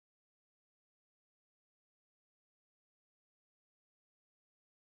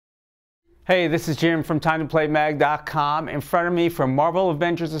Hey, this is Jim from TimeToPlayMag.com. In front of me from Marvel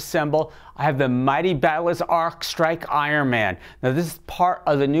Avengers Assemble, I have the Mighty Battlers Arc Strike Iron Man. Now this is part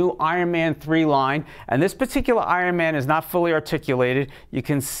of the new Iron Man 3 line, and this particular Iron Man is not fully articulated. You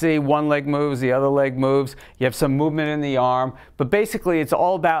can see one leg moves, the other leg moves. You have some movement in the arm, but basically it's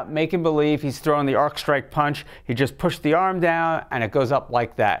all about making believe he's throwing the Arc Strike punch. He just pushed the arm down and it goes up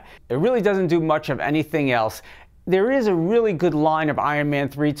like that. It really doesn't do much of anything else. There is a really good line of Iron Man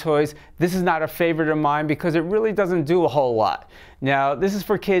 3 toys. This is not a favorite of mine because it really doesn't do a whole lot. Now, this is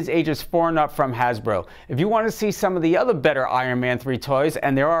for kids ages 4 and up from Hasbro. If you want to see some of the other better Iron Man 3 toys,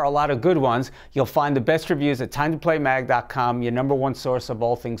 and there are a lot of good ones, you'll find the best reviews at TimeToPlayMag.com, your #1 source of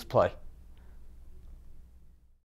all things play.